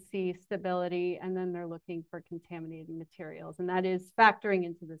to see stability, and then they're looking for contaminated materials, and that is factoring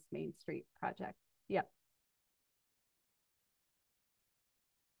into this Main Street project. Yep.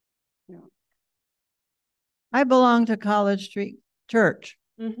 No. I belong to College Street Church,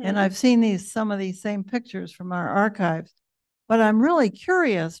 and I've seen some of these same pictures from our archives. But I'm really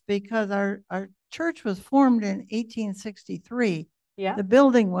curious because our church was formed in 1863. Yeah. The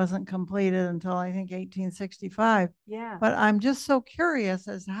building wasn't completed until I think 1865. Yeah. But I'm just so curious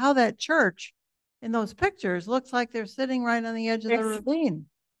as to how that church in those pictures looks like they're sitting right on the edge of the ravine,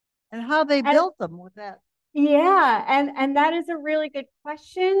 and how they built them with that. Yeah, and that is a really good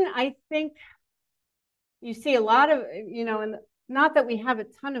question. I think you see a lot of, you know, in not that we have a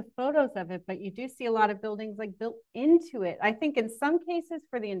ton of photos of it, but you do see a lot of buildings like built into it. I think in some cases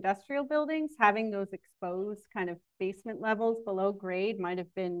for the industrial buildings, having those exposed kind of basement levels below grade might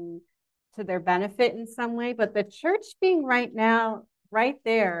have been to their benefit in some way. But the church being right now, right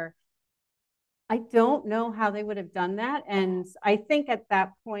there, I don't know how they would have done that. And I think at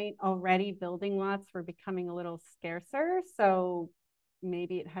that point already building lots were becoming a little scarcer. So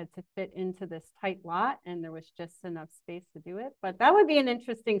maybe it had to fit into this tight lot and there was just enough space to do it. But that would be an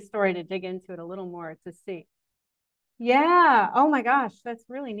interesting story to dig into it a little more to see. Yeah. Oh my gosh. That's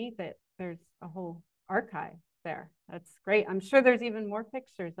really neat that there's a whole archive there. That's great. I'm sure there's even more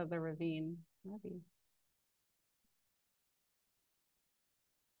pictures of the ravine. Maybe.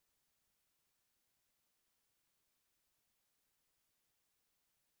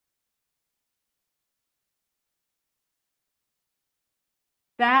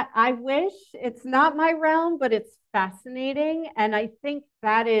 That I wish. It's not my realm, but it's fascinating. And I think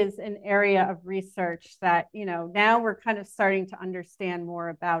that is an area of research that, you know, now we're kind of starting to understand more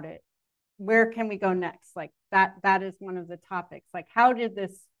about it. Where can we go next? Like that is one of the topics. Like, how did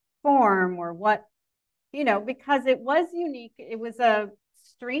this form, or what, you know, because it was unique. It was a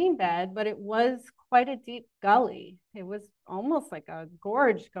stream bed, but it was quite a deep gully. It was almost like a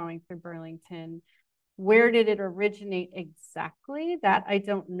gorge going through Burlington. Where did it originate exactly? That I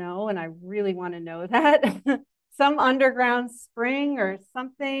don't know, and I really want to know that. Some underground spring or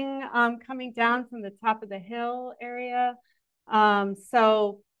something coming down from the top of the hill area.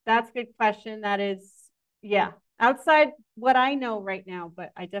 So that's a good question. That is, yeah, outside what I know right now,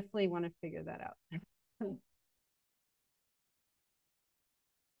 but I definitely want to figure that out.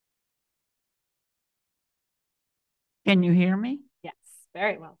 Can you hear me? Yes,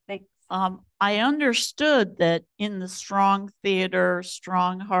 very well. Thanks. I understood that in the Strong Theater,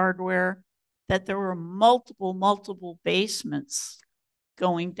 Strong Hardware, that there were multiple basements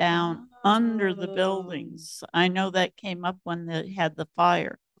going down under the buildings. I know that came up when they had the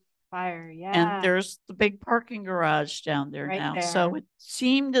fire. Yeah. And there's the big parking garage down there right now. there. So it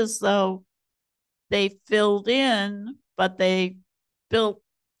seemed as though they filled in, but they built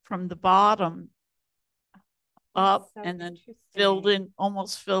from the bottom up so and then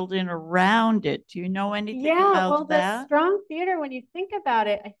almost filled in around it. Do you know anything Yeah, about well, the that? Strong Theater, when you think about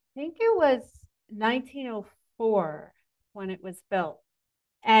it, I think it was 1904 when it was built.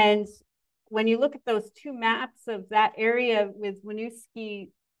 And when you look at those two maps of that area with Winooski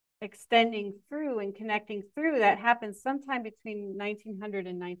extending through and connecting through, that happened sometime between 1900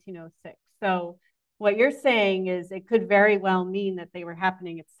 and 1906. So what you're saying is it could very well mean that they were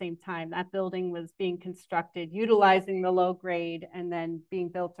happening at the same time. That building was being constructed, utilizing the low grade and then being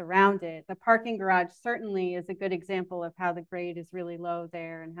built around it. The parking garage certainly is a good example of how the grade is really low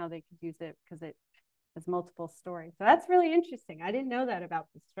there and how they could use it because it has multiple stories. So that's really interesting. I didn't know that about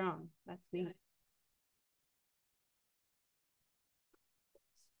the Strong. That's neat.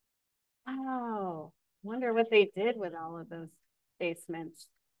 Oh, wonder what they did with all of those basements.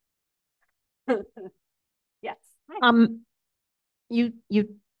 Yes. Hi. You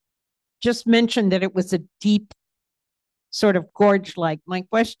just mentioned that it was a deep sort of gorge-like. My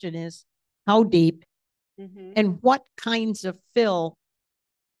question is, how deep and what kinds of filled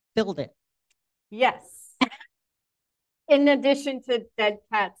it? Yes. In addition to dead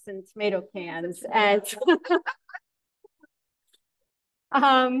cats and tomato cans and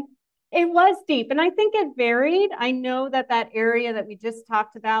it was deep, and I think it varied. I know that that area that we just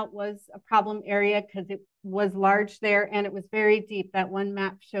talked about was a problem area because it was large there and it was very deep. That one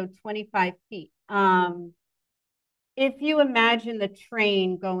map showed 25 feet. If you imagine the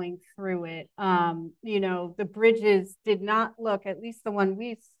train going through it, you know, the bridges did not look, at least the one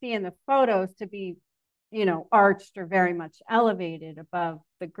we see in the photos, to be, you know, arched or very much elevated above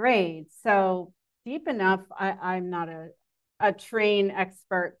the grade. So deep enough, I'm not a train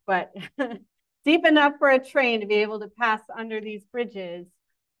expert, but deep enough for a train to be able to pass under these bridges.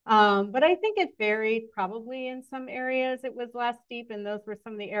 But I think it varied. Probably in some areas it was less deep, and those were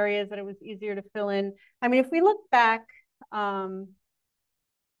some of the areas that it was easier to fill in. I mean, if we look back, the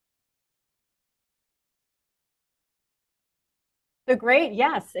grade,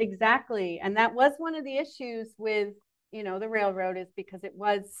 yes, exactly. And that was one of the issues with, you know, the railroad, is because it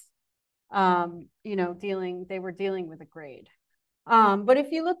was, you know, they were dealing with a grade. But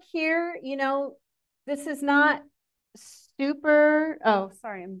if you look here, you know, this is not super, oh,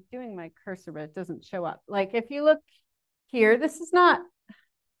 sorry, I'm doing my cursor, but it doesn't show up. Like if you look here, this is not,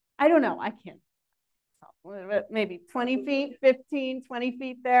 I don't know, I can't, maybe 20 feet, 15, 20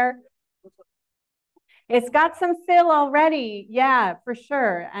 feet there. It's got some fill already. Yeah, for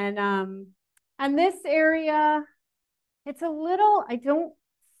sure. And this area, It's a little, I don't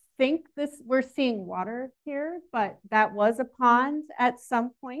think we're seeing water here, but that was a pond at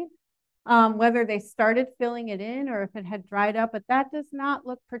some point. Whether they started filling it in or if it had dried up, but that does not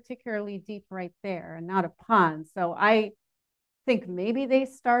look particularly deep right there and not a pond. So I think maybe they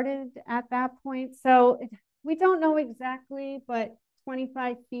started at that point. So we don't know exactly, but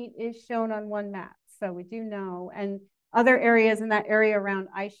 25 feet is shown on one map. So we do know. And other areas in that area around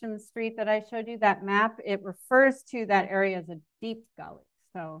Isham Street that I showed you, that map, it refers to that area as a deep gully.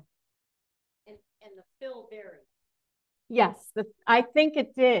 So. And the fill varied. Yes, I think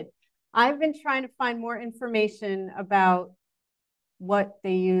it did. I've been trying to find more information about what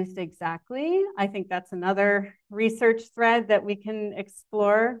they used exactly. I think that's another research thread that we can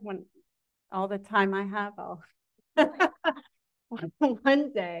explore when all the time I have, I'll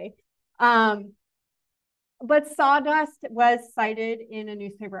one day. But sawdust was cited in a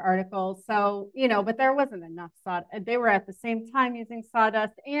newspaper article. So, you know, but there wasn't enough sawdust. They were at the same time using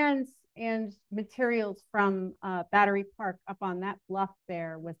sawdust and materials from Battery Park up on that bluff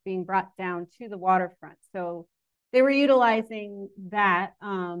there was being brought down to the waterfront. So they were utilizing that.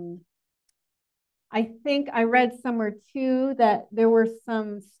 I think I read somewhere too that there were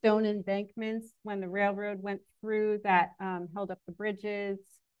some stone embankments when the railroad went through that held up the bridges.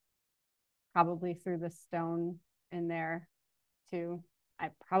 Probably threw the stone in there too.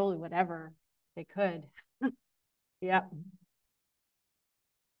 Probably whatever they could. Yep.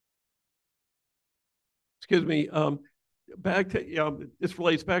 Excuse me. Back to this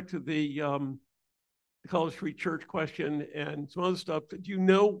relates back to the College Street Church question and some other stuff. Do you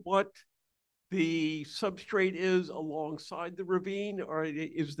know what the substrate is alongside the ravine, or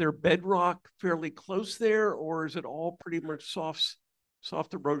is there bedrock fairly close there, or is it all pretty much soft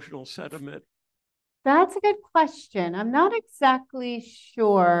erosional sediment? That's a good question. I'm not exactly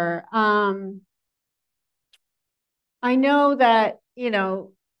sure. I know that, you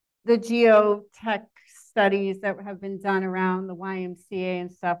know, the geotech studies that have been done around the YMCA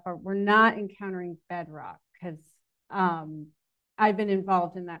and stuff we're not encountering bedrock because I've been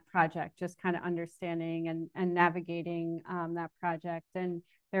involved in that project, just kind of understanding and navigating that project. And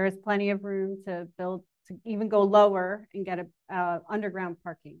there is plenty of room to build, to even go lower and get a underground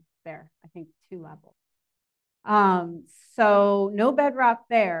parking there, I think 2 levels. So no bedrock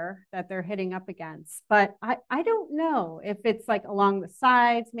there that they're hitting up against, but I don't know if it's like along the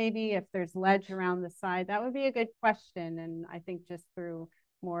sides, maybe if there's ledge around the side. That would be a good question. And I think just through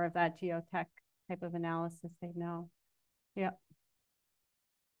more of that geotech type of analysis, they know. Yeah.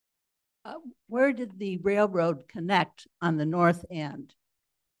 Where did the railroad connect on the north end?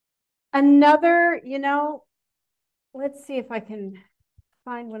 Another, you know, let's see if I can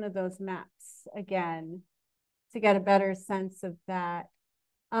find one of those maps again to get a better sense of that.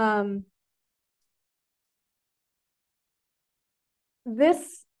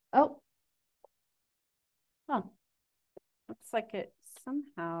 This, looks like it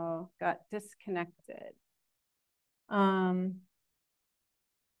somehow got disconnected. Oh,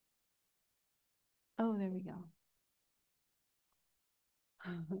 there we go.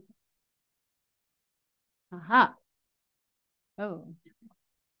 Aha. Oh.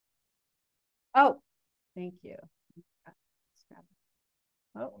 Oh, thank you.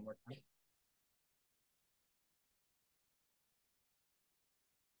 Oh.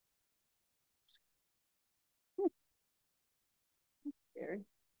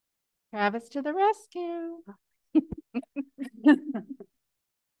 Travis to the rescue.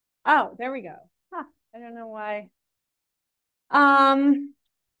 Oh, there we go. Huh, I don't know why.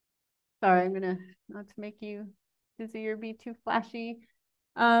 Sorry, I'm gonna, not to make you dizzy or be too flashy.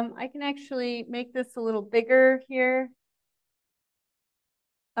 I can actually make this a little bigger here.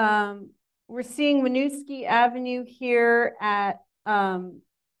 We're seeing Winooski Avenue here at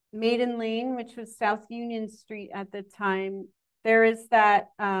Maiden Lane, which was South Union Street at the time. There is that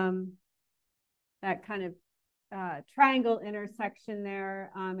that kind of triangle intersection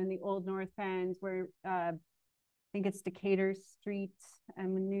there in the old North End where I think it's Decatur Street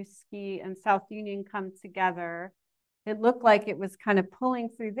and Winooski and South Union come together. It looked like it was kind of pulling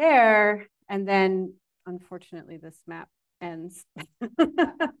through there, and then unfortunately this map ends.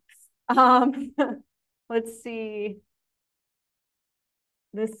 Let's see.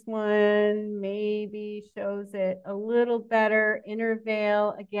 This one maybe shows it a little better.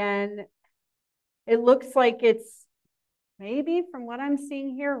 Intervale again. It looks like it's maybe from what I'm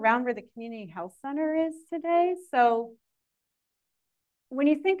seeing here around where the community health center is today. So when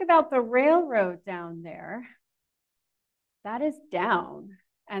you think about the railroad down there, that is down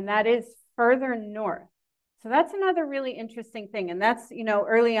and that is further north. So that's another really interesting thing. And that's, you know,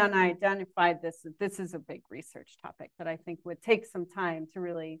 early on I identified this. This is a big research topic that I think would take some time to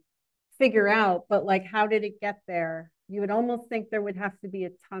really figure out. But like, how did it get there? You would almost think there would have to be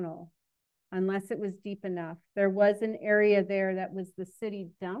a tunnel unless it was deep enough. There was an area there that was the city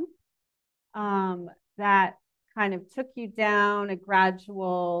dump that kind of took you down a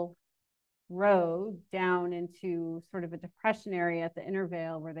gradual road down into sort of a depression area at the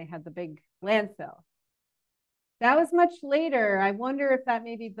Intervale where they had the big landfill. That was much later. I wonder if that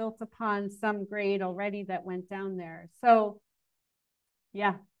maybe built upon some grade already that went down there. So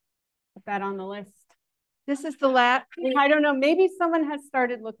yeah, put that on the list. This is the last. I don't know. Maybe someone has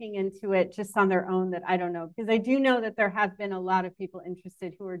started looking into it just on their own that I don't know. Because I do know that there have been a lot of people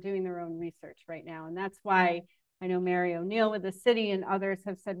interested who are doing their own research right now. And that's why I know Mary O'Neill with the city and others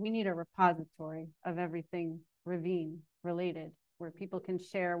have said we need a repository of everything Ravine related where people can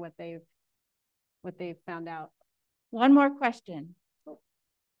share what they've found out. One more question.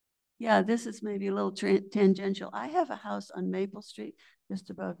 Yeah, this is maybe a little tangential. I have a house on Maple Street, just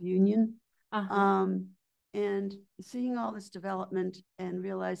above Union. And seeing all this development and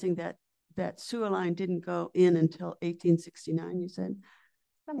realizing that that sewer line didn't go in until 1869, you said.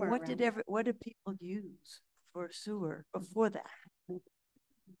 Somewhere what did people use for sewer before that?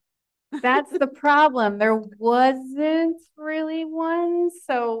 That's the problem. There wasn't really one.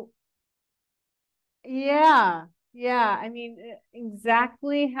 So yeah. I mean,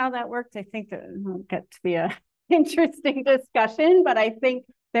 exactly how that worked, I think that will get to be a interesting discussion, but I think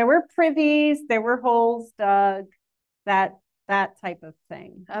there were privies, there were holes dug, that type of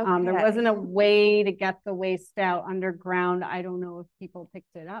thing. Okay. There wasn't a way to get the waste out underground. I don't know if people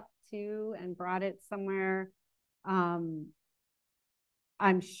picked it up too and brought it somewhere. I'm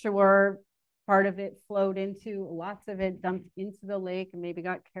sure part of it flowed into, lots of it dumped into the lake and maybe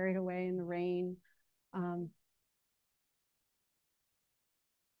got carried away in the rain.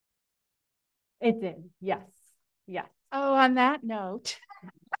 It did, yes. Oh, on that note.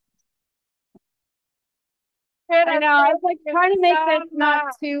 I know, I was like trying to make this not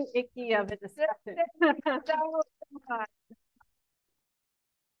too icky of a discussion.